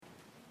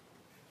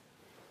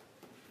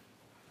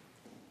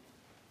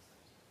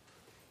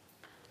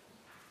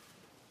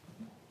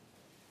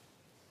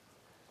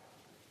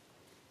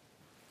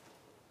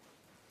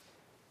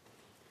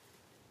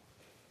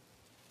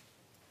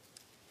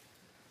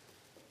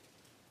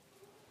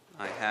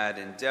I had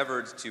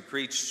endeavored to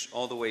preach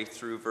all the way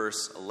through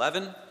verse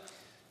 11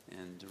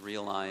 and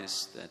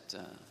realized that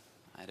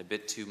I had a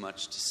bit too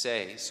much to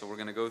say. So we're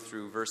going to go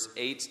through verse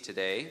 8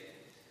 today,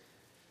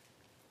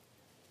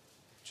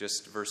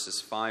 just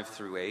verses 5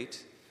 through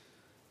 8.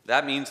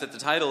 That means that the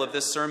title of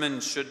this sermon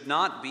should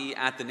not be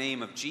 "At the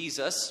Name of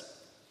Jesus."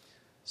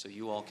 So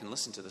you all can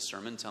listen to the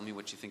sermon. Tell me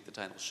what you think the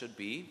title should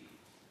be.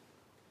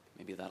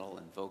 Maybe that'll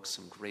invoke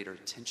some greater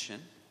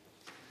attention.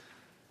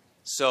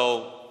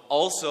 So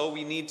also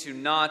we need to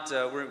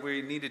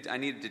I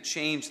needed to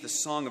change the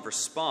song of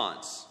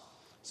response.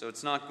 So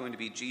it's not going to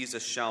be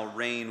 "Jesus shall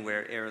reign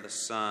where'er the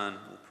sun."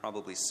 We'll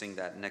probably sing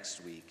that next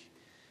week.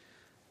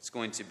 It's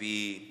going to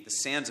be "The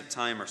Sands of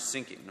Time Are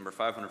Sinking," number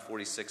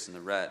 546 in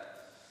the red.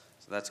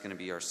 So that's going to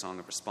be our song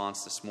of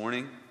response this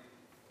morning.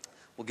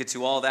 We'll get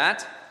to all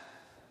that.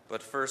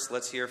 But first,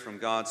 let's hear from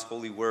God's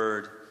holy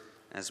word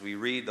as we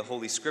read the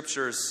Holy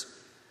Scriptures.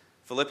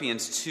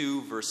 Philippians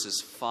 2,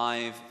 verses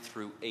 5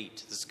 through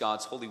 8. This is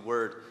God's holy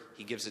word.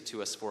 He gives it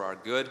to us for our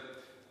good.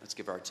 Let's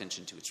give our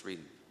attention to its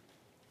reading.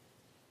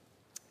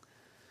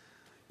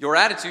 Your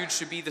attitude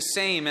should be the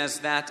same as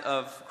that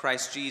of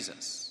Christ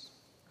Jesus,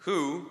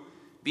 who,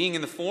 being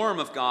in the form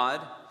of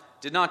God,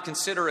 did not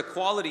consider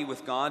equality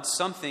with God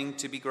something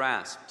to be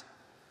grasped,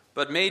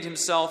 but made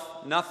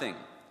himself nothing,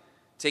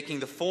 taking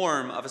the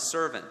form of a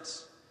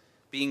servant,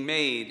 being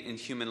made in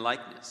human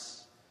likeness.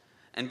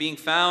 And being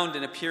found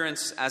in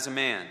appearance as a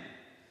man,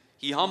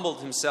 he humbled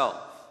himself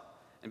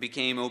and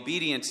became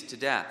obedient to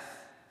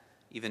death,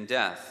 even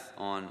death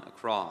on a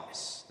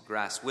cross. The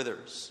grass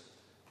withers,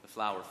 the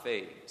flower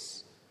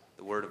fades.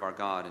 The word of our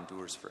God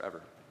endures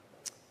forever.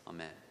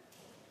 Amen.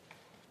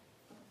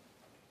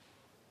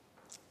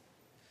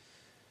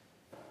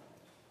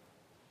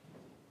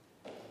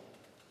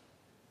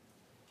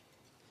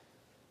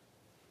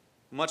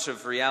 Much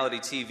of reality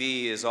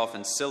TV is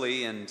often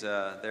silly, and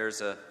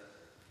there's a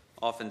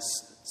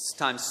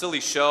oftentimes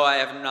silly show. I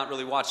have not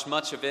really watched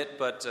much of it,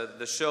 but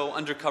the show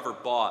Undercover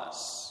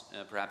Boss,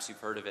 perhaps you've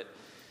heard of it.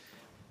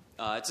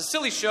 It's a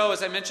silly show,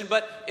 as I mentioned,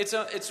 but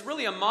it's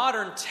really a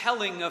modern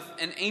telling of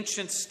an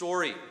ancient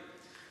story.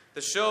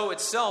 The show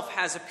itself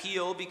has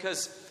appeal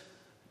because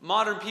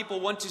modern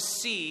people want to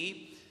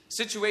see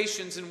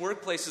situations in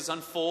workplaces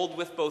unfold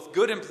with both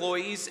good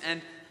employees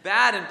and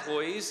bad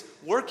employees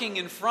working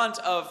in front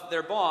of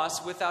their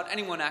boss without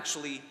anyone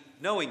actually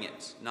knowing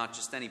it. Not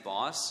just any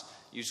boss,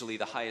 usually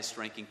the highest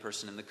ranking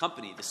person in the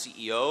company, the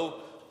CEO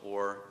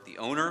or the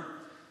owner.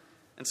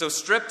 And so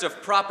stripped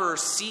of proper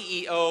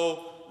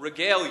CEO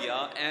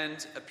regalia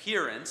and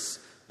appearance,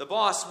 the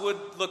boss would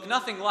look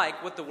nothing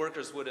like what the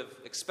workers would have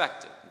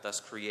expected.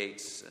 Thus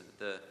creates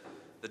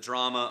the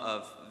drama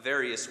of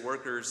various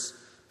workers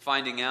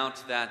finding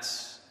out that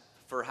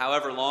for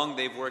however long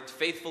they've worked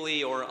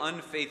faithfully or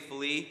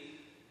unfaithfully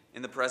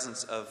in the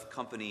presence of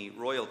company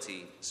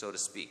royalty, so to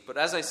speak. But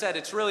as I said,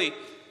 it's really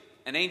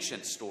an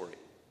ancient story,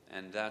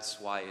 and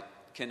that's why it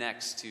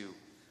connects to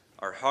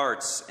our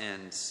hearts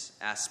and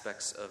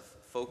aspects of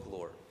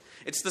folklore.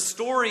 It's the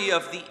story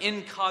of the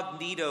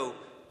incognito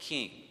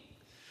king,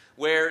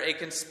 where a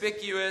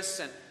conspicuous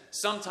and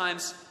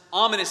sometimes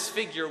ominous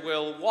figure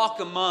will walk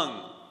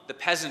among the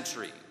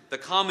peasantry, the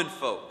common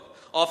folk,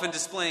 often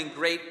displaying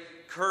great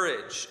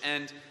courage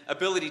and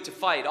ability to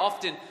fight,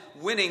 often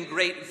winning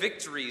great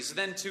victories,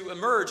 then to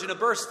emerge in a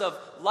burst of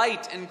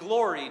light and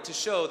glory to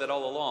show that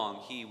all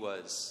along he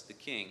was the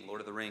king.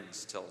 Lord of the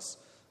Rings tells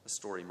a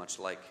story much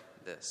like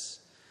this.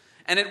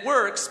 And it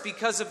works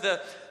because of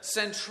the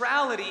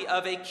centrality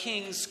of a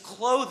king's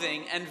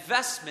clothing and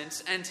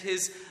vestments and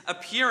his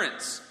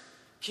appearance.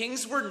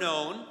 Kings were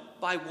known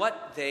by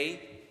what they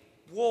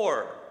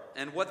wore,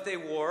 and what they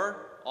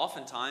wore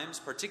oftentimes,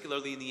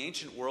 particularly in the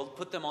ancient world,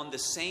 put them on the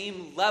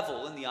same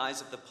level in the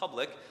eyes of the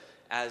public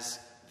as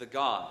the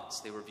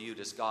gods. They were viewed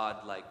as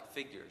god-like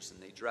figures,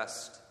 and they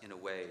dressed in a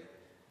way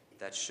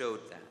that showed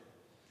that.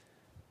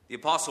 The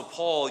Apostle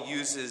Paul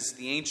uses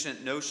the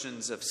ancient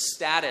notions of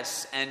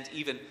status and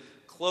even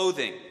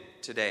clothing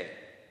today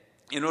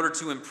in order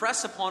to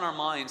impress upon our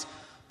minds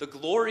the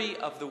glory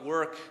of the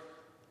work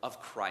of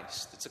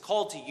Christ. It's a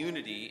call to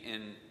unity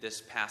in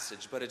this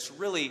passage, but it's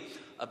really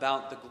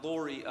about the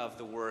glory of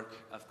the work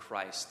of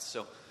Christ.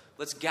 So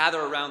let's gather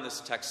around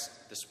this text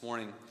this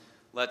morning.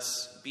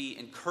 Let's be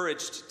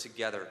encouraged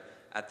together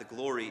at the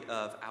glory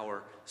of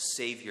our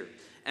Savior.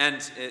 And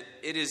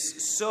it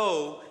is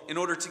so in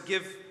order to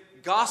give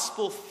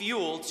gospel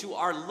fuel to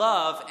our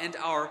love and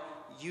our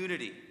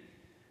unity.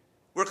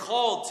 We're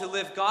called to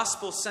live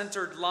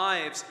gospel-centered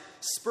lives,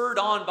 spurred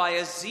on by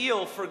a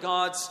zeal for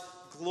God's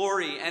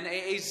glory and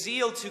a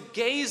zeal to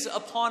gaze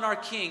upon our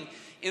King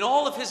in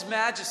all of his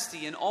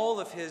majesty and all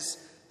of his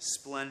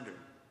splendor.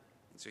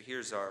 And so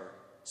here's our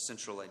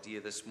central idea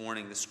this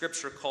morning. The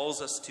Scripture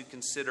calls us to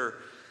consider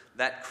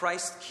that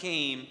Christ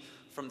came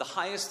from the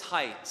highest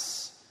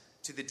heights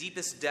to the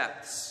deepest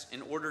depths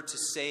in order to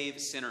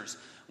save sinners.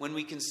 When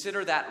we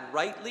consider that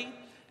rightly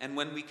and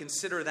when we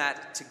consider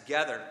that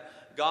together,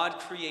 God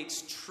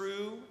creates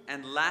true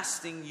and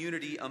lasting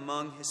unity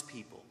among his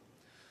people,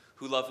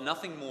 who love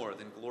nothing more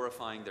than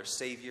glorifying their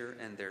Savior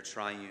and their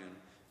triune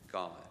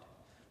God.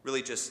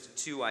 Really just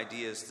two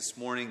ideas this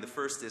morning. The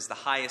first is the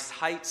highest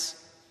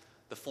heights,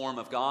 the form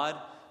of God.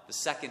 The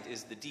second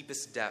is the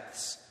deepest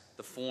depths,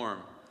 the form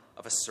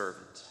of a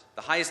servant.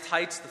 The highest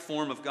heights, the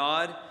form of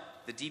God.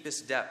 The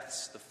deepest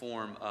depths, the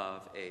form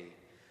of a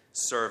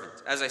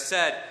servant. As I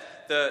said,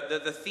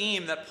 the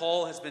theme that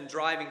Paul has been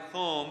driving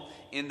home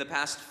in the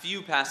past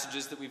few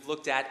passages that we've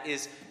looked at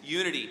is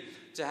unity.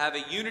 To have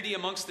a unity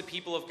amongst the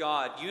people of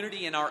God,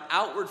 unity in our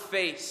outward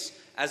face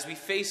as we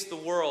face the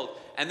world,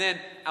 and then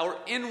our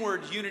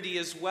inward unity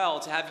as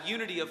well, to have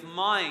unity of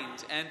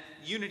mind and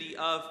unity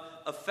of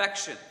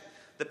affection.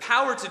 The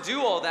power to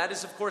do all that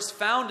is, of course,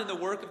 found in the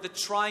work of the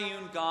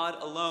triune God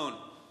alone,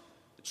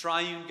 the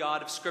triune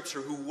God of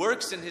Scripture, who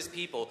works in his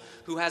people,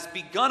 who has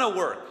begun a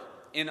work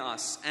in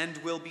us and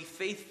will be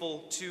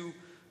faithful to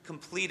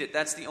complete it.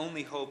 That's the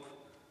only hope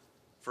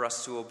for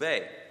us to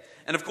obey.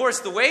 And of course,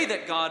 the way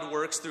that God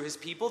works through his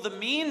people, the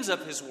means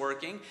of his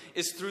working,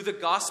 is through the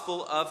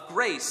gospel of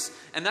grace.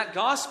 And that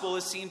gospel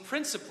is seen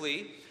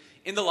principally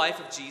in the life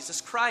of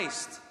Jesus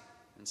Christ.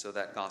 And so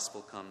that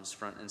gospel comes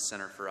front and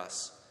center for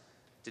us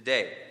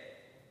today.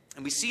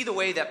 And we see the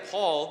way that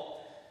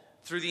Paul,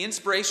 through the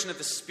inspiration of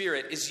the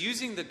Spirit, is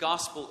using the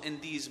gospel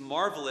in these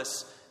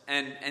marvelous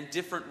and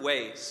different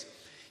ways.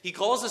 He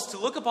calls us to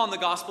look upon the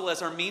gospel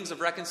as our means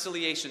of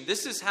reconciliation.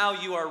 This is how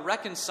you are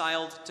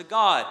reconciled to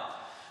God.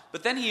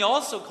 But then he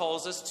also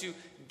calls us to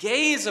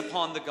gaze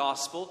upon the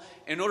gospel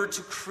in order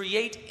to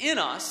create in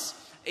us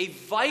a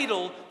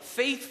vital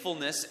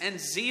faithfulness and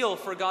zeal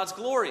for God's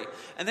glory.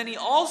 And then he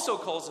also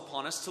calls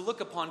upon us to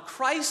look upon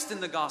Christ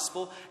in the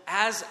gospel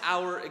as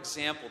our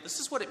example.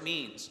 This is what it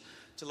means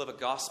to live a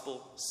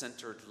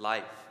gospel-centered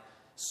life,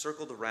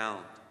 circled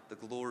around the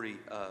glory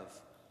of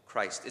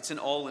Christ. It's an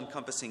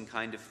all-encompassing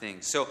kind of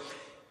thing. So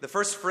the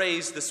first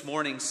phrase this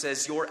morning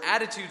says, your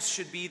attitudes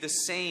should be the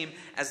same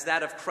as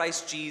that of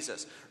Christ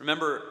Jesus.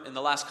 Remember, in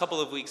the last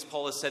couple of weeks,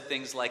 Paul has said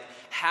things like,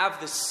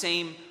 have the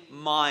same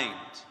mind.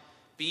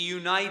 Be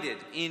united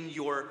in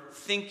your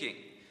thinking.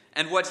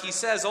 And what he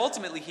says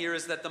ultimately here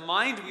is that the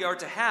mind we are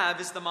to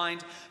have is the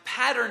mind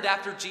patterned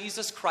after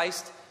Jesus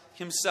Christ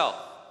himself,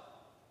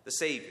 the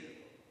Savior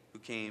who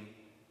came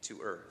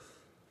to earth.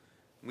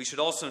 We should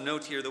also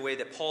note here the way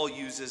that Paul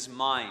uses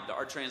mind.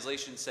 Our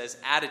translation says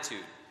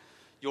attitude.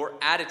 Your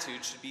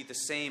attitude should be the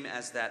same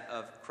as that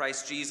of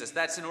Christ Jesus.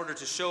 That's in order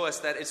to show us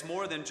that it's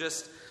more than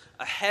just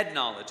a head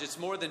knowledge. It's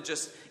more than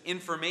just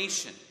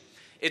information.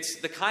 It's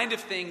the kind of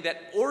thing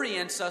that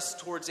orients us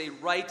towards a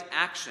right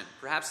action.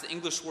 Perhaps the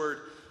English word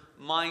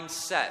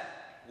mindset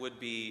would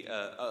be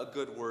a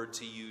good word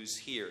to use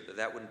here.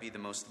 That wouldn't be the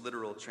most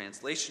literal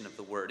translation of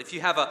the word. If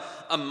you have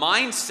a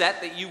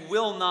mindset that you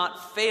will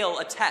not fail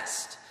a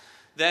test,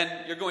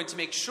 then you're going to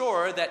make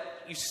sure that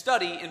you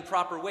study in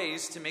proper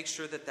ways to make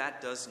sure that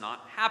that does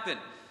not happen.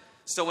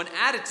 So an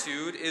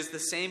attitude is the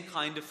same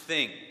kind of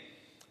thing.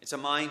 It's a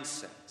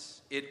mindset.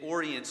 It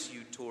orients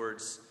you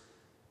towards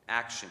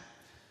action.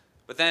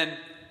 But then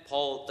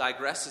Paul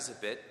digresses a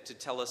bit to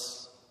tell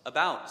us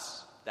about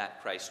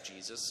that Christ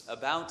Jesus,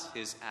 about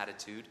his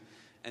attitude,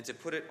 and to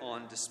put it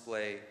on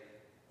display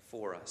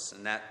for us.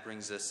 And that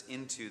brings us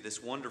into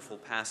this wonderful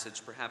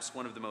passage, perhaps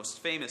one of the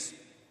most famous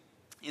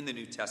in the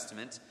New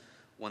Testament,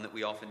 one that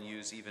we often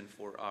use even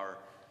for our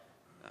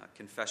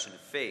confession of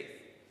faith.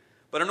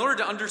 But in order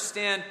to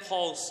understand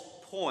Paul's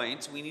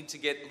point, we need to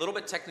get a little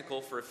bit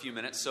technical for a few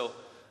minutes. So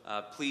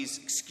please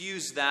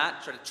excuse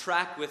that. Try to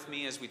track with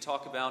me as we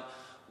talk about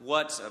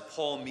what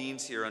Paul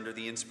means here under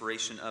the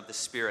inspiration of the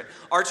Spirit.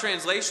 Our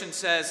translation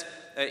says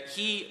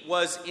he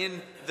was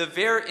in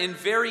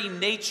very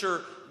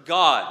nature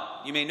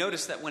God. You may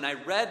notice that when I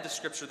read the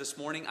scripture this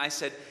morning, I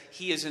said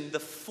he is in the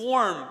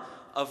form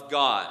of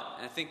God.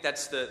 And I think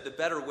that's the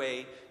better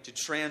way to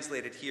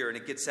translate it here, and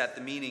it gets at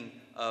the meaning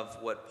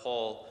of what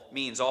Paul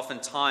means.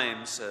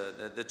 Oftentimes,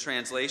 the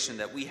translation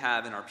that we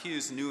have in our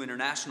pews, the New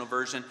International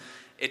Version,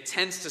 it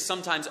tends to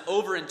sometimes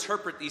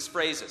overinterpret these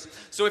phrases.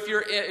 So if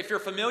you're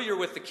familiar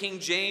with the King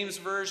James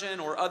Version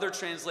or other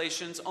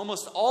translations,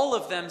 almost all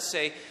of them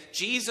say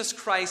Jesus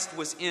Christ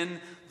was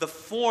in the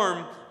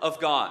form of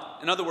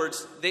God. In other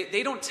words,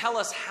 they don't tell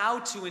us how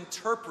to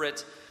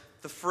interpret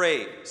the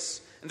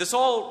phrase. And this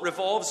all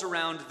revolves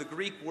around the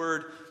Greek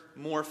word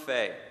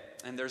morphe.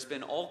 And there's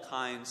been all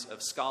kinds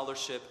of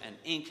scholarship, and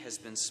ink has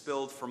been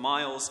spilled for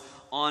miles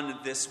on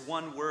this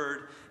one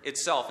word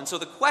itself. And so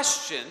the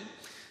question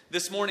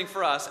this morning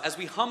for us, as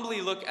we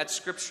humbly look at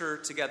Scripture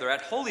together,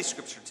 at Holy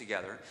Scripture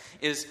together,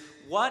 is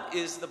what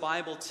is the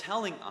Bible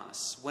telling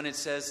us when it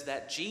says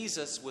that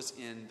Jesus was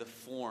in the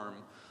form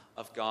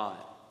of God?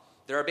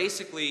 There are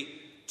basically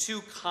two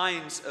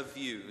kinds of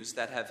views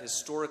that have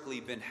historically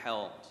been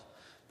held.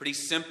 Pretty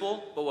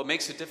simple, but what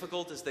makes it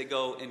difficult is they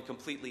go in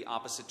completely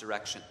opposite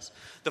directions.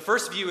 The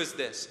first view is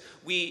this.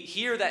 We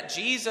hear that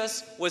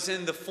Jesus was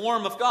in the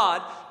form of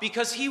God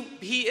because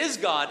he is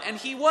God and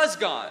he was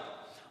God.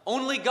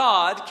 Only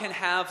God can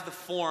have the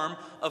form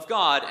of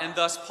God. And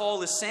thus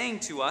Paul is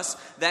saying to us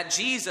that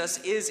Jesus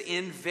is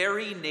in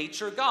very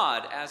nature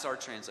God, as our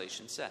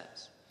translation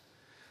says.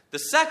 The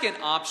second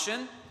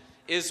option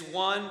is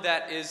one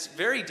that is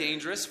very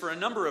dangerous for a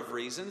number of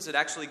reasons. It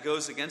actually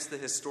goes against the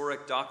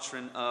historic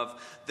doctrine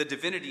of the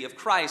divinity of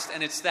Christ,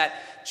 and it's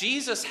that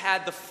Jesus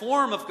had the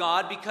form of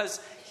God because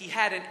he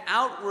had an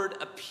outward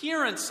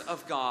appearance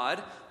of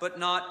God, but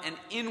not an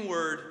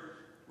inward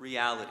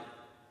reality.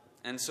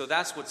 And so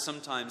that's what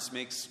sometimes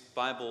makes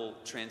Bible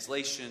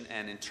translation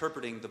and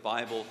interpreting the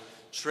Bible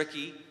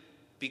tricky,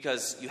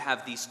 because you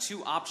have these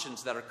two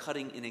options that are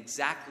cutting in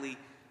exactly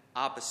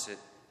opposite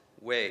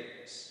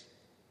ways.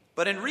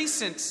 But in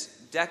recent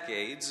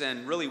decades,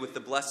 and really with the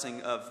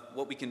blessing of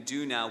what we can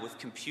do now with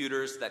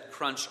computers that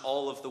crunch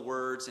all of the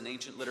words in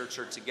ancient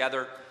literature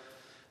together,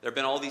 there have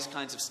been all these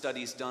kinds of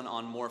studies done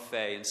on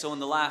Morphe. And so in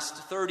the last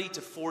 30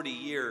 to 40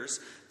 years,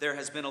 there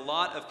has been a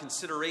lot of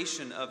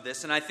consideration of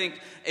this. And I think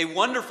a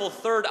wonderful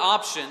third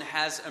option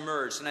has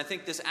emerged. And I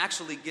think this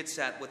actually gets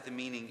at what the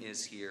meaning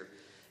is here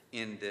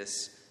in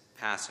this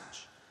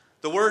passage.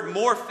 The word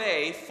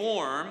morphe,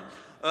 form,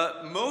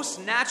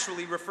 most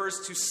naturally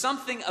refers to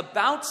something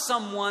about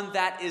someone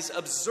that is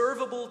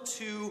observable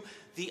to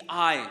the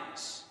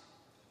eyes.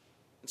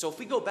 And so if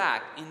we go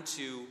back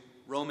into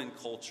Roman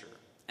culture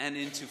and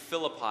into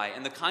Philippi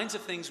and the kinds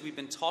of things we've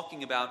been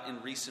talking about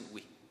in recent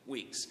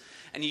weeks,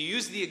 and you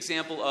use the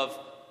example of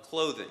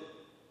clothing.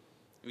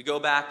 We go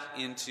back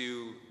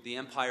into the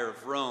Empire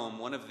of Rome.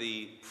 One of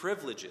the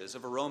privileges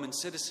of a Roman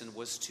citizen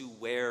was to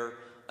wear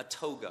a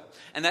toga.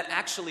 And that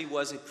actually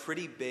was a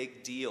pretty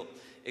big deal.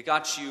 It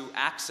got you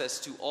access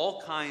to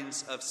all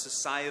kinds of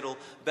societal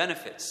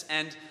benefits.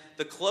 And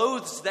the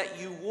clothes that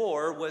you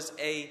wore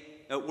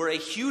were a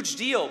huge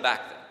deal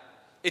back then.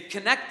 It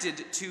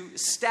connected to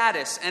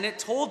status, and it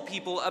told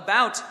people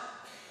about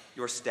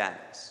your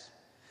status.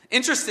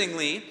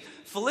 Interestingly,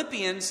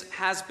 Philippians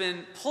has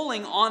been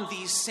pulling on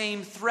these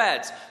same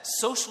threads: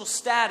 social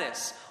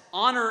status,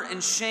 honor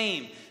and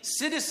shame,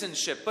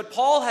 citizenship. But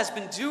Paul has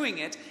been doing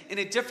it in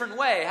a different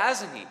way,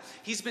 hasn't he?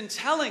 He's been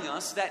telling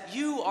us that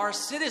you are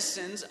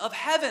citizens of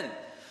heaven.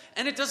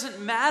 And it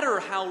doesn't matter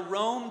how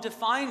Rome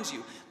defines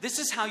you. This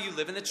is how you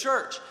live in the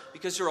church,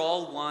 because you're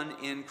all one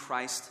in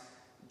Christ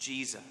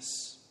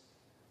Jesus.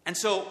 And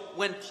so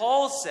when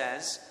Paul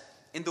says,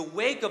 in the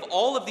wake of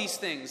all of these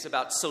things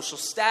about social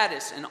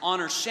status and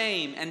honor,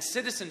 shame, and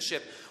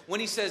citizenship, when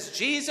he says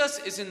Jesus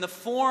is in the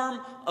form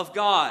of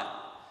God,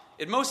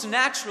 it most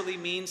naturally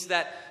means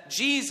that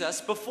Jesus,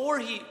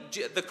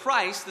 the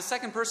Christ, the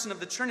second person of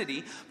the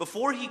Trinity,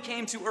 before he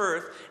came to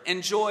earth,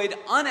 enjoyed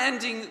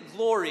unending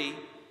glory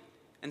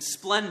and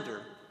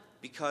splendor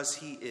because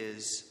he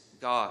is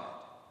God.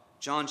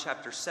 John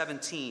chapter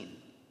 17.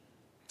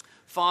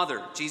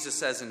 Father, Jesus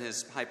says in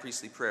his high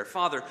priestly prayer,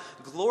 Father,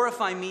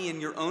 glorify me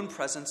in your own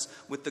presence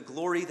with the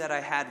glory that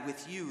I had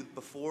with you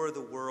before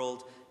the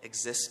world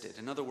existed.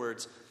 In other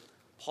words,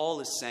 Paul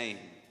is saying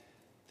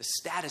the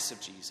status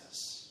of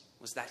Jesus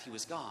was that he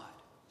was God.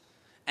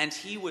 And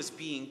he was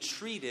being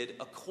treated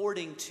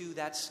according to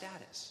that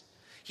status.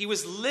 He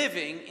was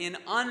living in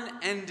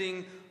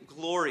unending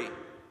glory.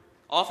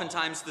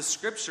 Oftentimes the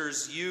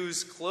scriptures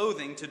use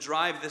clothing to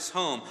drive this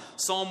home.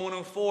 Psalm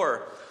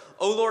 104,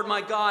 O Lord my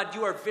God,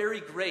 you are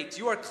very great.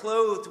 You are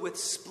clothed with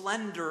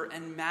splendor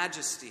and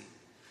majesty,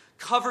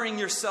 covering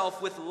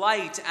yourself with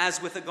light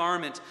as with a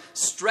garment,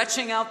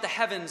 stretching out the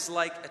heavens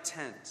like a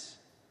tent.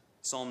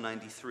 Psalm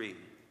 93.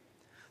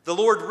 The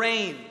Lord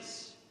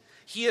reigns.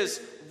 He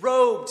is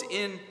robed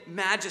in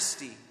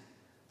majesty.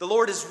 The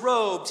Lord is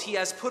robed. He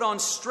has put on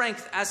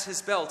strength as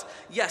his belt.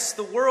 Yes,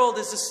 the world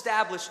is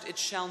established. It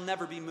shall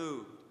never be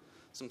moved.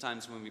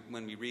 Sometimes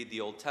when we read the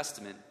Old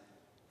Testament,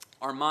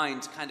 our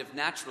mind kind of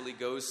naturally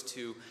goes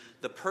to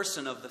the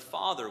person of the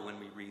Father when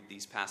we read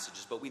these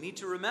passages. But we need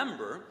to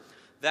remember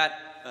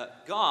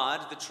that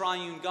God, the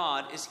triune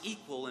God, is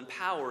equal in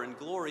power and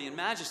glory and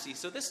majesty.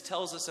 So this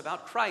tells us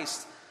about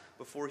Christ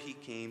before he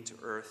came to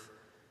earth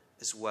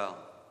as well.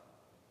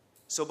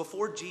 So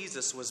before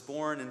Jesus was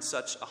born in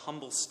such a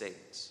humble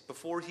state,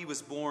 before he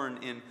was born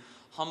in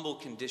humble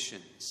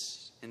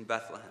conditions in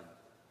Bethlehem,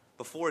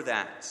 before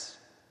that,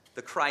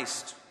 the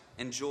Christ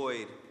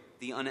enjoyed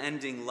the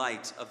unending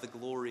light of the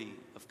glory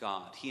of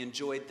God. He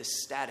enjoyed the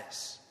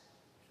status,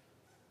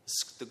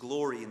 the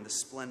glory and the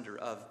splendor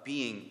of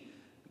being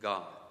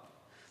God.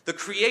 The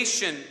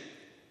creation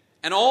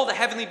and all the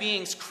heavenly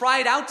beings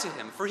cried out to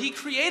him, for he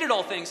created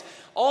all things.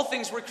 All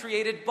things were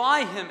created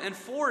by him and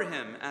for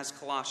him, as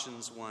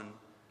Colossians 1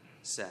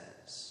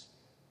 says.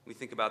 We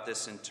think about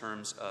this in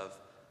terms of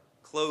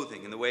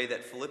clothing, and the way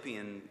that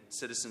Philippian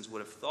citizens would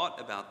have thought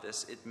about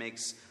this, it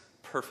makes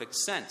perfect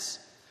sense.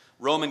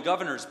 Roman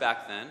governors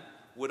back then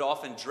would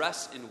often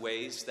dress in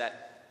ways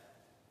that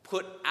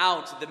put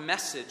out the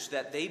message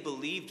that they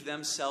believed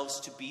themselves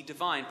to be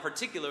divine,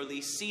 particularly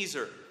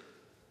Caesar.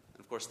 And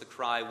of course, the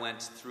cry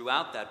went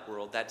throughout that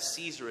world that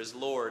Caesar is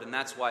Lord, and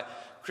that's why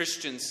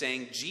Christians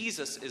saying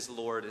Jesus is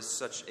Lord is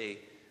such a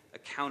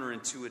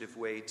counterintuitive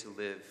way to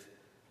live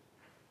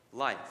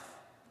life.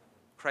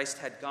 Christ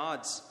had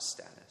God's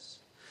status.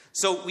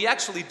 So we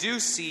actually do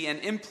see an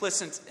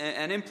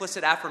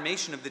implicit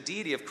affirmation of the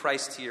deity of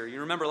Christ here. You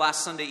remember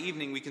last Sunday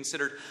evening we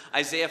considered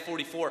Isaiah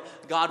 44.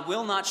 God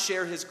will not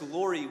share his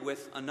glory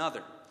with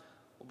another.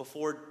 Well,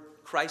 before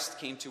Christ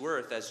came to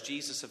earth as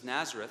Jesus of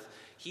Nazareth,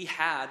 he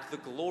had the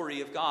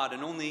glory of God,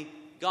 and only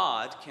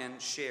God can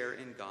share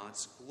in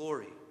God's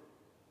glory.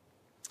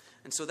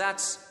 And so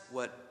that's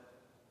what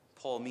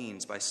Paul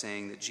means by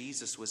saying that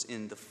Jesus was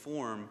in the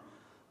form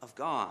of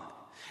God.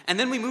 And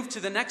then we move to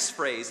the next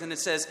phrase, and it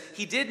says,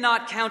 he did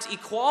not count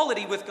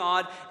equality with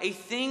God a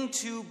thing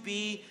to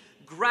be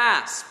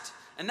grasped.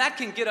 And that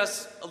can get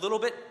us a little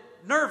bit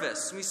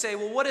nervous. We say,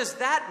 well, what does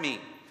that mean?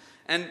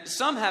 And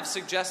some have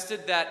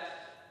suggested that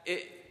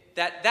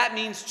that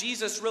means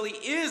Jesus really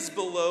is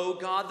below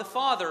God the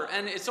Father.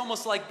 And it's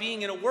almost like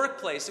being in a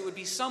workplace. It would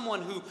be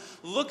someone who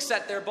looks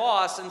at their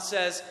boss and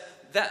says,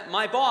 that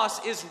my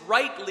boss is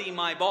rightly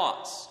my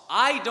boss.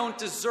 I don't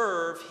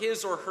deserve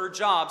his or her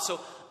job, so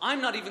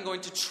I'm not even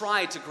going to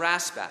try to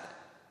grasp at it.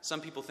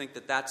 Some people think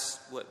that that's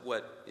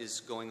what is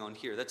going on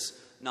here. That's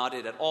not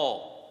it at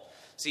all.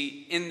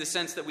 See, in the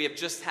sense that we have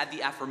just had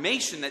the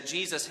affirmation that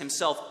Jesus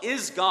himself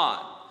is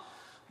God,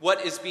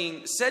 what is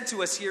being said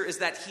to us here is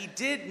that he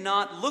did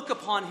not look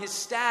upon his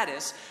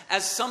status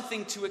as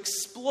something to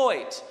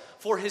exploit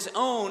for his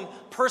own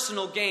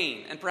personal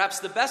gain. And perhaps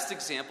the best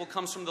example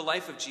comes from the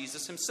life of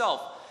Jesus himself.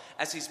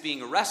 As he's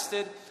being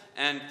arrested,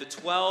 and the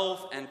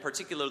 12, and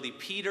particularly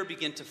Peter,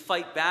 begin to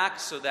fight back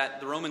so that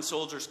the Roman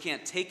soldiers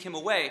can't take him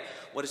away,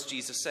 what does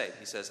Jesus say?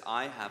 He says,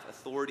 I have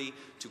authority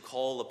to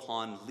call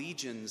upon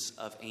legions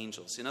of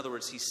angels. In other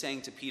words, he's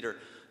saying to Peter,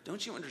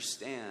 don't you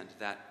understand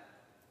that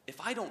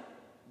if I don't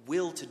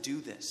will to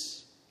do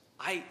this,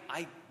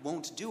 I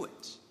won't do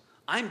it.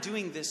 I'm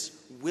doing this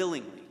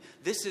willingly.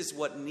 This is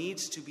what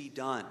needs to be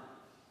done.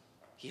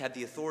 He had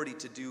the authority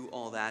to do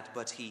all that,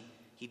 but he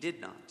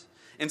did not.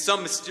 In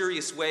some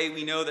mysterious way,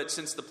 we know that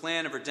since the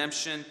plan of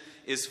redemption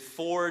is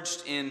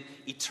forged in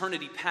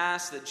eternity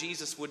past, that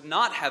Jesus would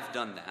not have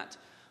done that,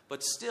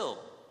 but still,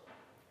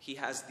 he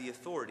has the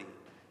authority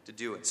to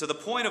do it. So the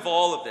point of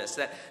all of this,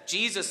 that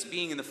Jesus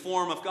being in the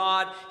form of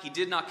God, he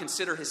did not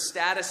consider his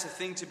status a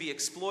thing to be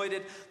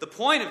exploited. The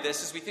point of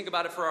this, as we think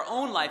about it for our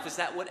own life, is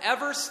that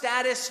whatever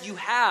status you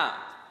have,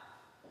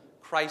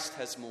 Christ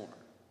has more.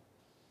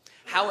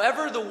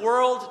 However the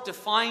world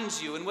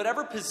defines you, and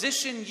whatever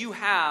position you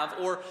have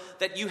or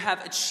that you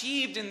have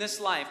achieved in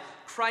this life,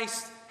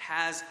 Christ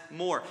has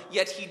more.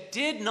 Yet he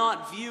did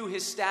not view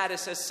his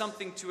status as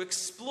something to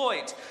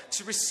exploit,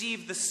 to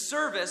receive the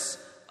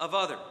service of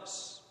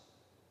others.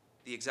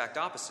 The exact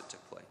opposite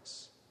took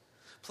place.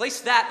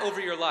 Place that over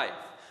your life.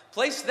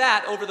 Place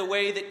that over the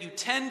way that you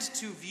tend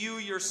to view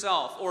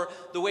yourself, or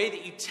the way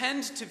that you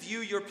tend to view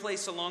your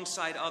place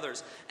alongside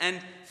others. And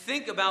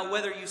think about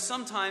whether you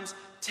sometimes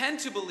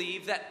tend to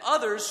believe that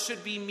others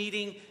should be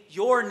meeting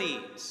your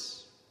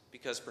needs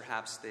because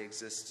perhaps they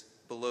exist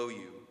below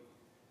you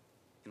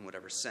in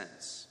whatever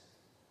sense.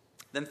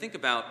 Then think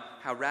about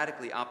how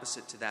radically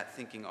opposite to that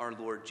thinking our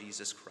Lord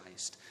Jesus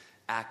Christ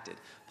acted.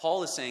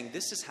 Paul is saying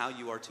this is how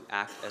you are to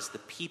act as the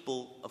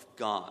people of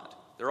God.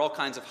 There are all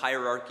kinds of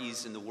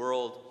hierarchies in the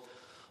world.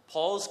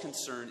 Paul's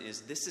concern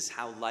is this is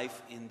how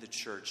life in the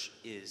church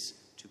is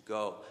to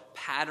go.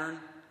 Pattern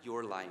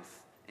your life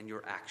and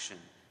your action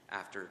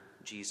after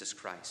Jesus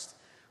Christ,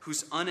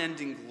 whose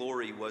unending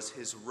glory was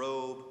his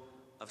robe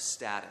of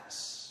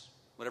status.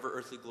 Whatever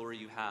earthly glory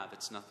you have,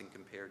 it's nothing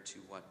compared to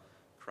what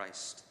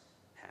Christ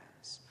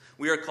has.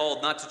 We are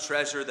called not to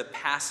treasure the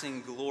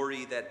passing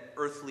glory that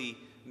earthly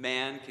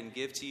man can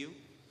give to you,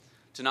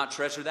 to not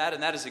treasure that,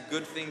 and that is a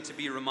good thing to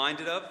be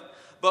reminded of.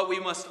 But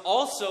we must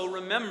also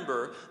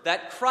remember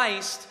that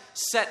Christ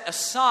set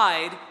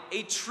aside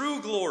a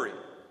true glory.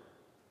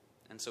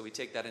 And so we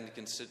take that into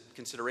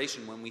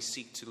consideration when we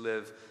seek to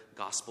live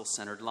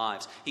gospel-centered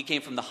lives. He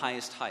came from the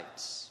highest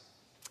heights,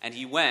 and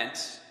he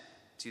went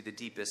to the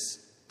deepest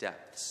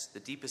depths. The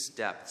deepest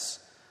depths,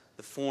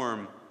 the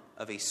form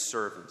of a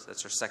servant.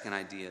 That's our second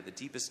idea. The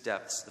deepest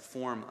depths, the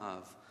form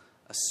of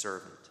a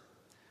servant.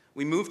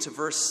 We move to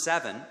verse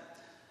 7.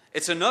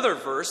 It's another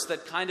verse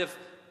that kind of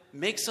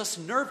makes us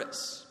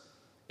nervous.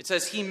 It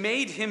says, he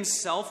made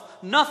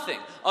himself nothing.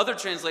 Other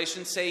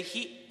translations say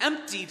he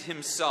emptied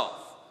himself.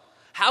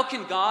 How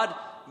can God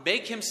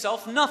make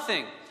himself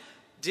nothing?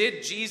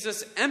 Did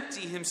Jesus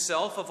empty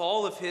himself of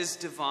all of his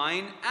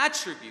divine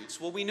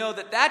attributes? Well, we know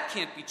that that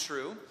can't be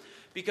true,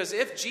 because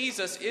if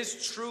Jesus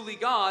is truly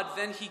God,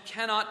 then he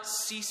cannot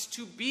cease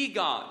to be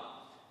God.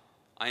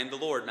 I am the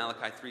Lord,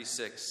 Malachi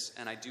 3:6,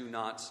 and I do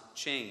not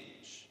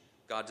change.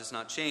 God does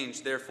not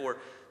change. Therefore,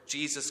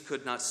 Jesus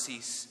could not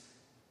cease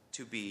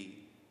to be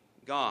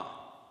God.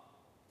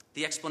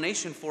 The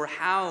explanation for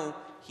how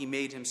he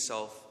made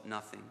himself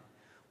nothing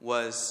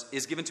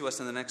is given to us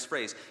in the next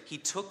phrase. He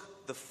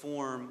took the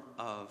form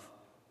of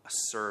a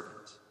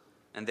servant.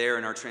 And there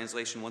in our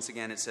translation, once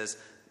again, it says,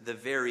 the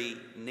very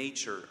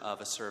nature of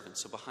a servant.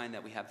 So behind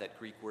that we have that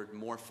Greek word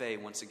morphe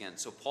once again.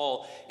 So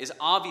Paul is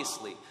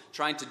obviously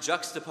trying to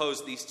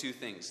juxtapose these two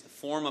things, the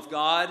form of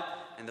God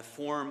and the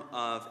form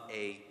of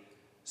a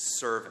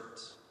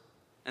servant.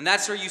 And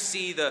that's where you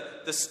see the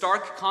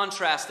stark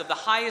contrast of the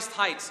highest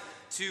heights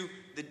to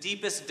the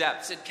deepest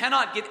depths. It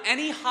cannot get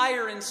any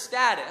higher in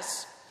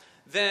status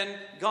than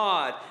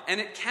God, and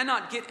it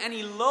cannot get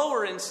any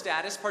lower in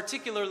status,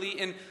 particularly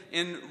in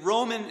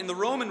the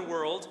Roman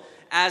world,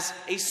 as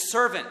a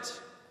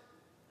servant,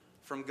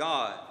 from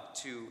God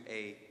to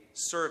a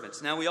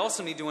servant. Now we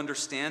also need to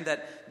understand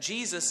that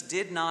Jesus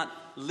did not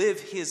live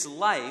his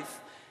life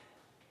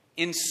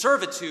in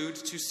servitude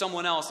to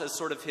someone else as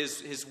sort of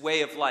his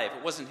way of life.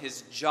 It wasn't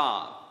his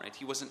job, right?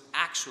 He wasn't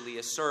actually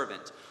a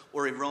servant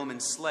or a Roman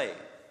slave.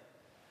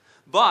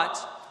 But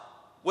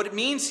what it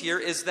means here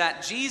is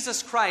that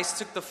Jesus Christ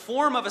took the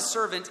form of a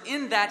servant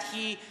in that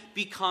he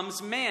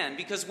becomes man.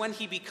 Because when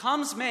he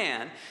becomes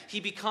man, he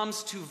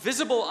becomes to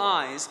visible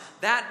eyes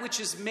that which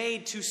is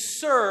made to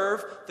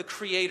serve the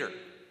Creator.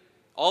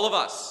 All of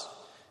us,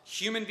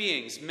 human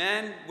beings,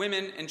 men,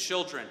 women, and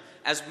children,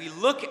 as we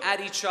look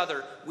at each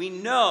other, we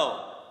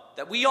know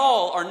that we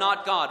all are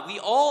not God. We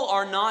all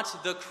are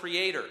not the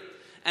Creator.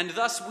 And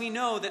thus we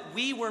know that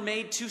we were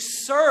made to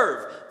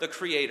serve the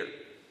Creator.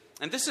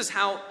 And this is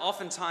how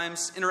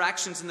oftentimes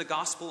interactions in the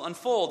gospel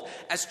unfold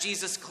as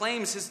Jesus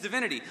claims his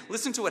divinity.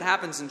 Listen to what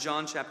happens in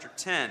John chapter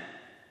 10.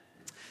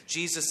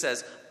 Jesus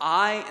says,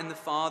 "I and the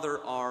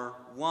Father are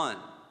one."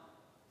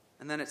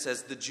 And then it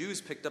says, the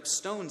Jews picked up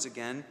stones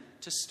again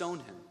to stone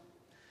him.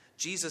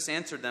 Jesus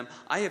answered them,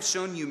 "I have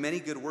shown you many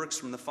good works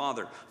from the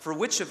Father. For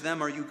which of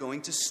them are you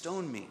going to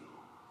stone me?"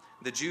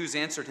 The Jews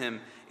answered him,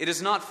 "It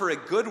is not for a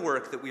good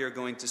work that we are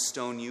going to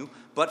stone you,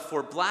 but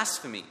for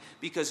blasphemy,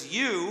 because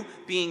you,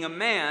 being a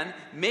man,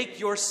 make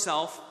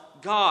yourself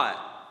God."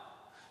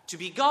 To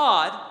be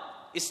God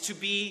is to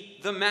be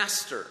the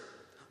master,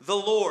 the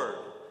Lord,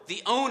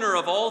 the owner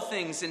of all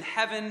things in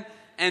heaven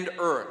and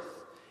earth.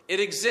 It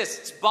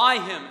exists by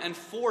him and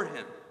for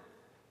him.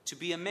 To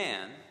be a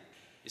man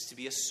is to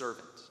be a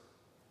servant,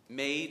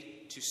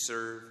 made to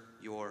serve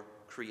your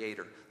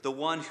Creator, the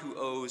one who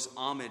owes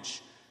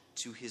homage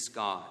to his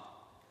God.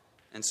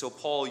 And so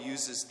Paul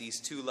uses these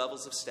two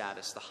levels of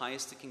status, the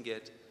highest it can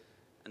get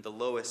and the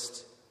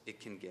lowest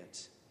it can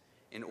get,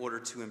 in order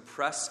to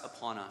impress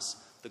upon us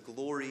the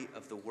glory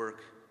of the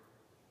work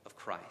of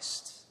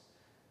Christ.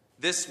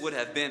 This would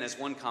have been, as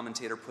one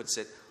commentator puts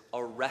it,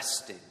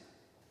 arresting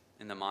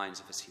in the minds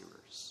of its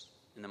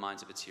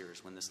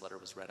hearers when this letter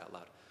was read out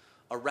loud.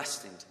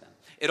 Arresting to them.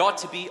 It ought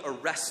to be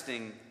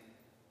arresting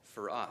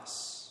for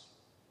us.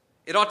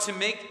 It ought to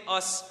make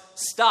us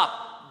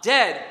stop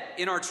dead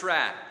in our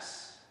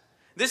tracks.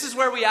 This is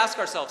where we ask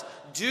ourselves,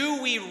 do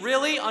we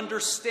really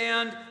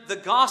understand the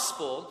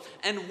gospel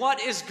and what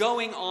is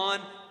going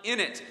on in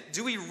it?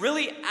 Do we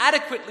really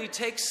adequately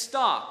take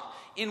stock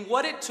in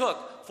what it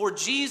took for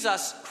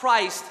Jesus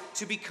Christ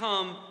to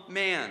become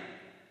man?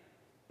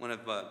 One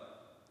of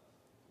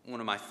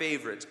my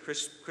favorite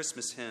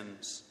Christmas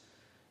hymns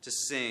to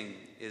sing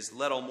is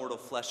 "Let all mortal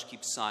flesh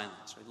keep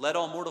silence." Right? Let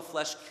all mortal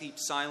flesh keep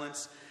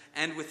silence,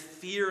 and with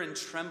fear and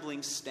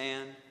trembling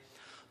stand.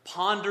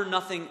 Ponder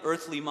nothing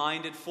earthly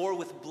minded, for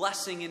with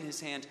blessing in his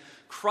hand,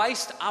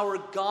 Christ our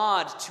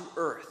God to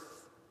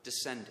earth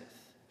descendeth,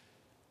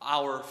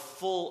 our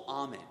full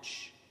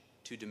homage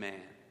to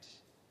demand.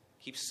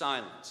 Keep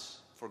silence,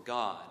 for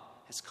God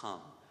has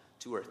come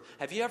to earth.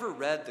 Have you ever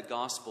read the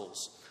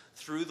Gospels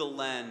through the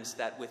lens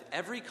that with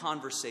every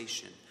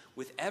conversation,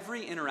 with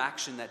every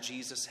interaction that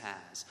Jesus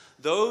has,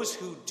 those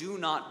who do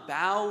not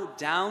bow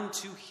down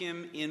to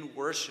him in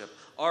worship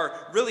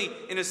are really,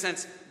 in a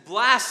sense,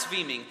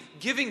 blaspheming,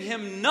 giving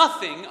him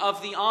nothing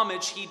of the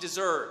homage he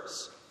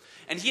deserves.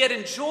 And he had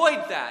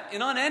enjoyed that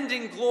in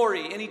unending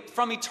glory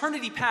from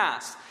eternity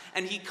past.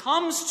 And he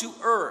comes to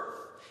earth.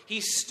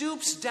 He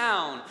stoops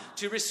down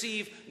to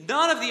receive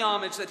none of the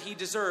homage that he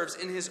deserves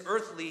in his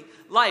earthly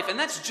life. And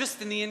that's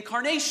just in the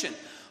incarnation.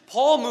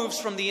 Paul moves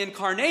from the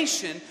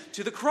incarnation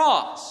to the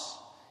cross.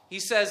 He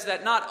says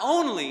that not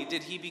only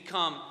did he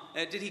come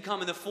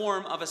in the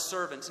form of a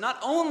servant, not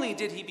only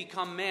did he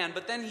become man,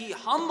 but then he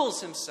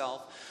humbles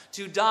himself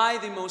to die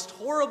the most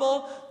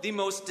horrible, the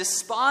most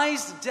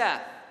despised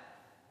death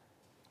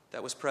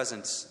that was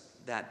present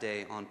that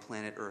day on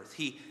planet Earth.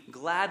 He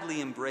gladly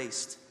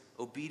embraced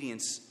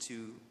obedience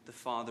to the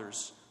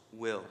Father's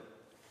will.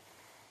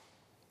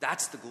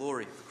 That's the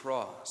glory of the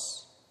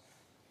cross.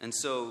 And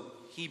so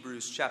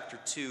Hebrews chapter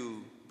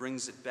 2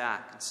 brings it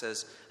back and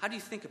says, how do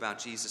you think about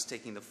Jesus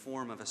taking the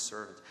form of a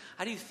servant?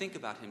 How do you think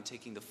about him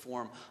taking the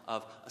form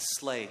of a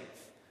slave,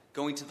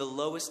 going to the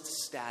lowest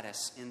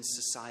status in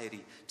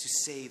society to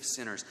save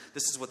sinners?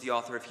 This is what the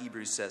author of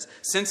Hebrews says.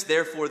 Since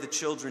therefore the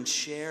children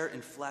share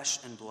in flesh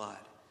and blood,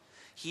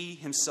 he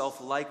himself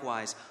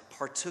likewise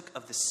partook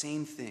of the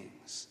same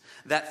things,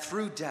 that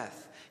through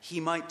death he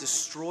might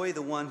destroy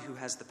the one who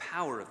has the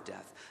power of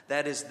death,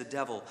 that is the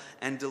devil,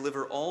 and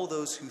deliver all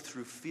those who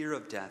through fear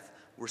of death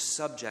were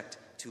subject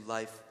to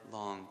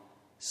lifelong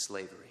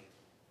slavery.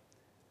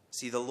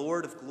 See, the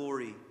Lord of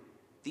glory,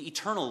 the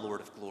eternal Lord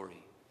of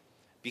glory,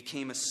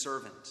 became a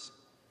servant,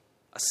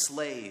 a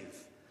slave,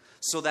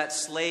 so that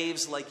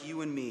slaves like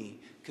you and me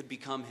could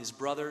become his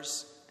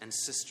brothers and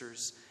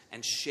sisters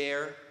and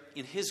share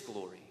in his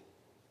glory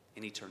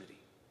in eternity.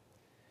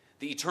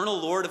 The eternal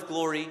Lord of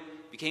glory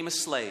became a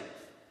slave,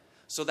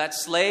 so that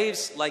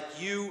slaves like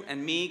you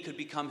and me could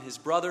become his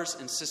brothers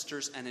and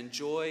sisters and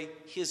enjoy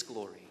his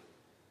glory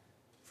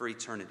for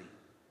eternity.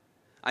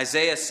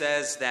 Isaiah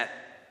says that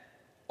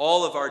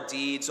all of our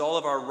deeds, all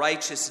of our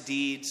righteous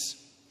deeds,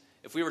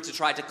 if we were to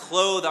try to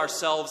clothe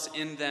ourselves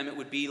in them, it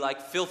would be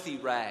like filthy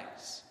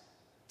rags.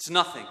 It's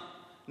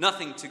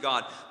nothing to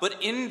God.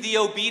 But in the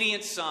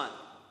obedient Son,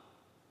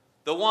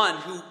 the one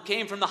who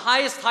came from the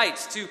highest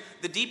heights to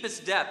the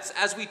deepest depths,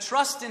 as we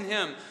trust in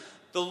him,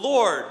 the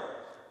Lord,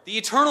 the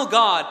eternal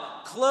God,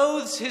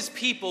 clothes his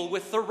people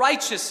with the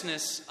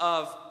righteousness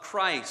of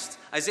Christ.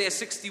 Isaiah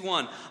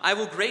 61, I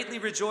will greatly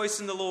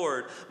rejoice in the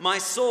Lord. My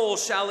soul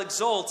shall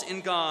exult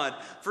in God,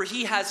 for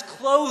he has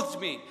clothed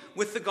me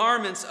with the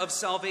garments of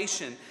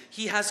salvation.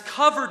 He has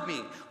covered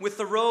me with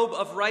the robe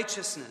of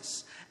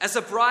righteousness. As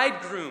a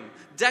bridegroom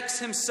decks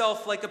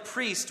himself like a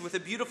priest with a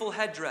beautiful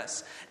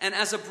headdress, and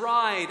as a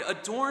bride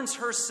adorns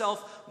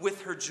herself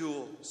with her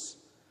jewels.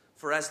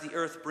 For as the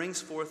earth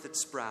brings forth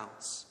its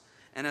sprouts,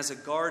 and as a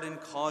garden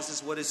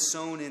causes what is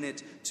sown in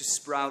it to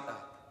sprout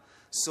up,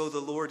 so the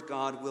Lord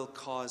God will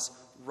cause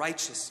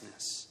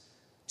righteousness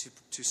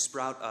to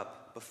sprout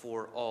up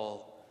before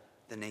all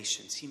the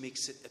nations. He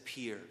makes it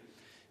appear.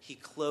 He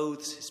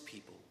clothes his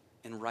people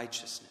in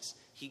righteousness.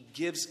 He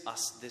gives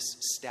us this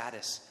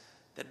status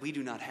that we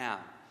do not have.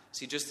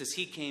 See, just as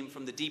he came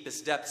from the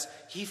deepest depths,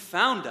 he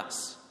found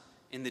us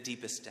in the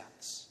deepest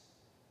depths,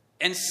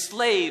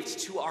 enslaved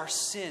to our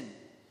sin,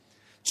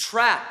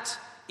 trapped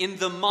in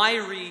the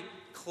miry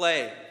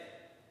clay,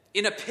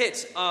 in a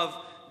pit of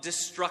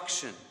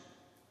destruction.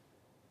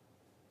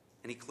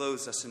 And he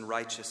clothes us in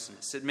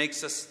righteousness. It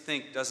makes us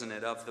think, doesn't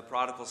it, of the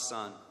prodigal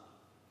son.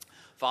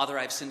 Father,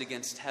 I've sinned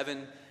against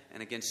heaven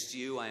and against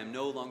you. I am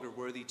no longer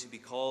worthy to be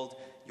called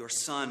your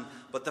son.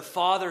 But the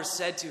father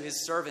said to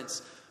his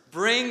servants,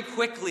 bring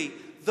quickly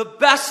the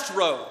best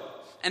robe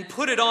and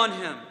put it on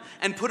him,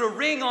 and put a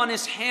ring on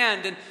his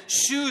hand and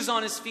shoes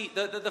on his feet.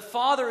 The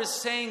father is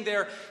saying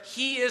there,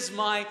 he is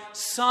my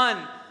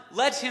son.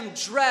 Let him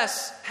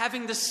dress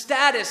having the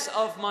status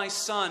of my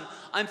son.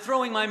 I'm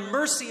throwing my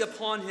mercy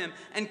upon him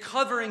and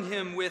covering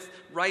him with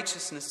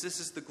righteousness. This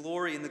is the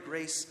glory and the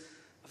grace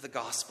of the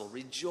gospel.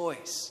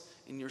 Rejoice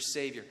in your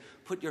Savior.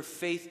 Put your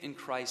faith in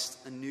Christ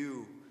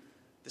anew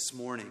this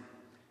morning.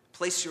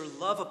 Place your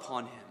love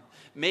upon him.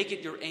 Make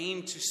it your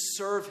aim to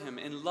serve him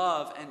in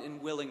love and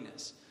in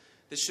willingness.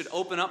 This should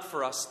open up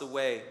for us the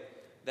way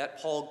that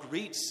Paul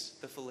greets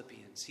the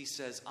Philippians. He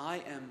says, I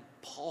am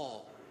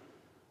Paul,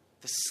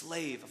 the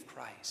slave of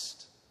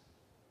Christ.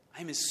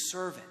 I am his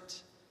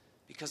servant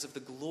because of the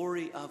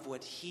glory of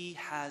what he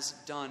has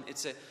done.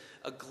 It's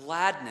a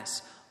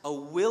gladness, a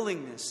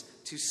willingness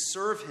to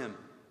serve him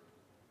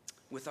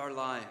with our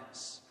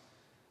lives.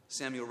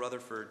 Samuel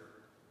Rutherford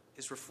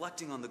is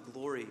reflecting on the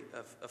glory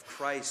of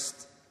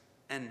Christ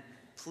and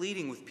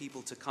pleading with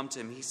people to come to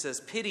him. He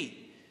says,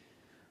 pity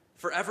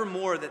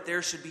forevermore that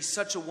there should be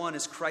such a one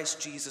as Christ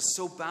Jesus,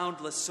 so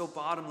boundless, so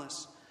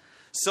bottomless,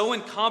 so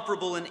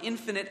incomparable in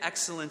infinite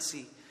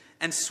excellency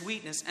and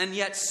sweetness, and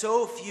yet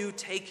so few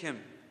take him.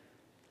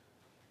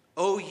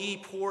 O ye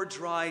poor,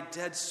 dry,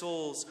 dead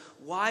souls,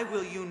 why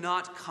will you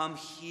not come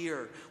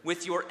here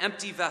with your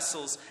empty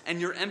vessels and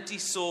your empty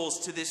souls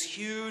to this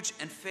huge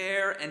and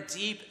fair and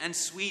deep and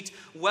sweet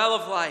well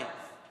of life,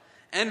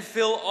 and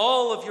fill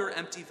all of your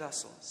empty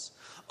vessels?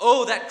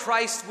 Oh, that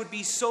Christ would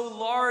be so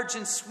large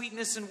in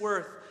sweetness and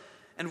worth,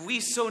 and we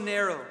so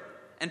narrow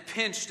and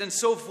pinched and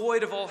so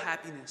void of all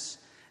happiness,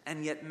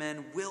 and yet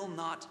men will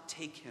not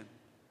take him.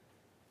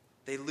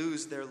 They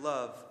lose their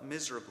love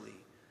miserably.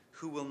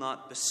 Who will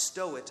not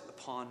bestow it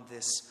upon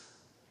this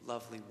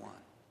lovely one?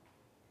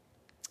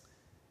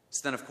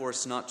 It's then, of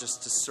course, not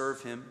just to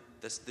serve him,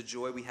 that's the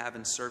joy we have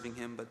in serving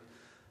him, but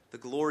the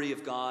glory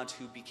of God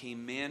who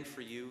became man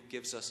for you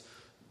gives us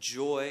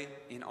joy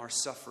in our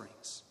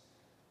sufferings.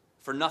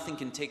 For nothing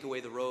can take away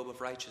the robe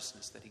of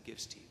righteousness that he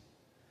gives to you.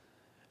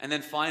 And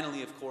then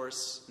finally, of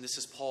course, and this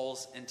is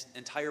Paul's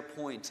entire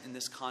point in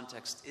this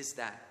context, is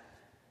that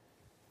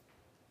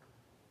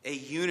a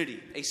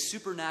unity, a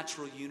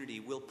supernatural unity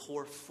will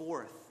pour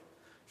forth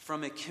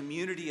from a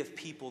community of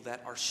people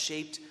that are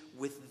shaped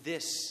with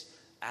this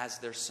as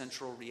their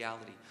central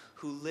reality,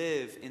 who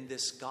live in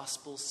this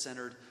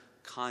gospel-centered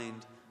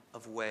kind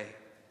of way.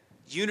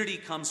 Unity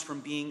comes from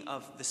being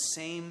of the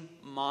same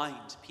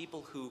mind,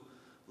 people who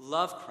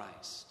love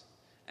Christ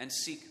and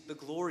seek the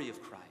glory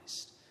of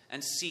Christ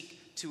and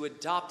seek to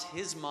adopt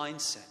his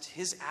mindset,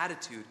 his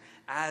attitude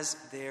as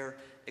their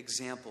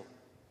example.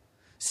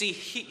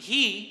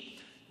 See,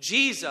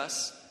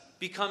 Jesus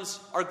becomes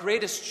our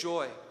greatest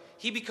joy.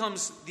 He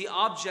becomes the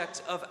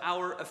object of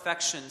our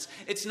affections.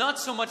 It's not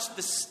so much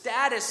the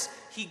status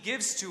he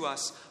gives to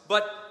us,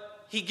 but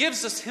he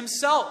gives us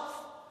himself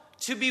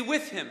to be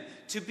with him,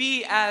 to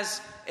be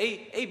as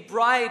a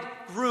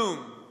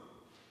bridegroom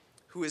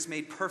who is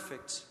made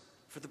perfect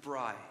for the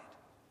bride.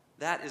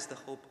 That is the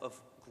hope of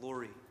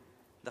glory,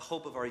 the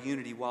hope of our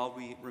unity while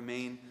we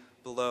remain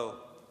below.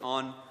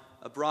 On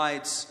a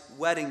bride's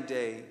wedding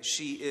day,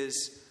 she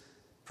is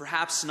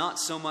perhaps not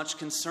so much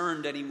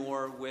concerned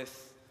anymore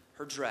with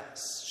her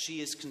dress.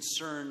 She is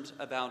concerned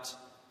about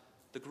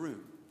the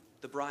groom,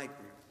 the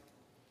bridegroom.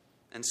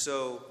 And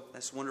so,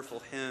 this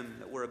wonderful hymn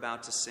that we're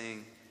about to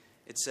sing,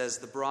 it says,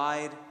 "The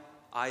bride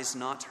eyes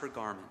not her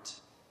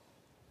garment,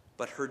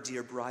 but her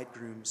dear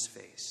bridegroom's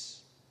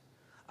face.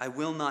 I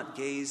will not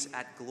gaze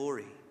at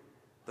glory,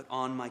 but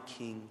on my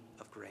King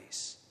of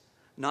grace.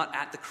 Not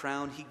at the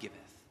crown he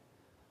giveth,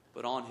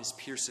 but on his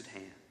pierced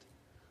hand.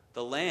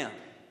 The Lamb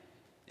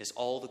is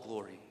all the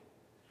glory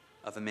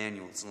of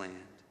Emmanuel's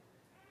land.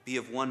 Be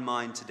of one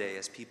mind today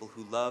as people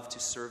who love to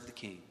serve the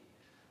King,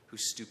 who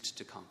stooped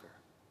to conquer."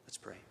 Let's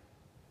pray.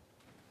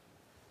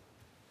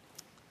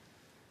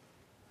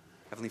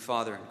 Heavenly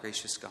Father and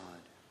gracious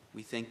God,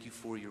 we thank you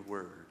for your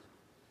word.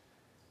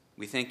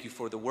 We thank you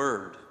for the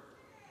Word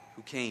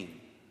who came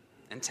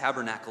and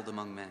tabernacled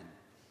among men.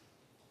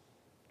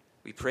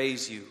 We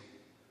praise you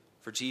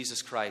for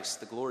Jesus Christ,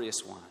 the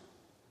glorious one,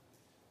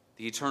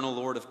 the eternal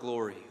Lord of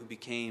glory, who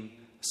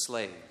became a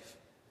slave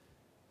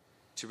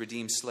to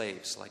redeem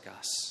slaves like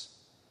us,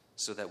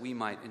 so that we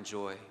might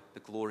enjoy the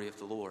glory of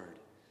the Lord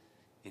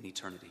in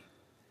eternity.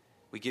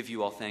 We give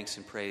you all thanks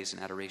and praise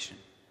and adoration.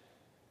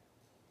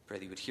 Pray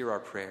that you would hear our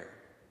prayer,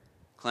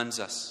 cleanse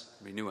us,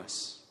 renew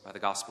us by the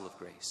gospel of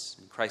grace.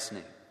 In Christ's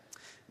name,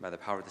 and by the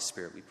power of the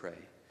Spirit, we pray.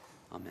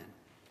 Amen.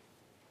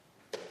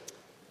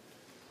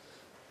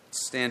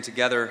 Stand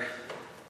together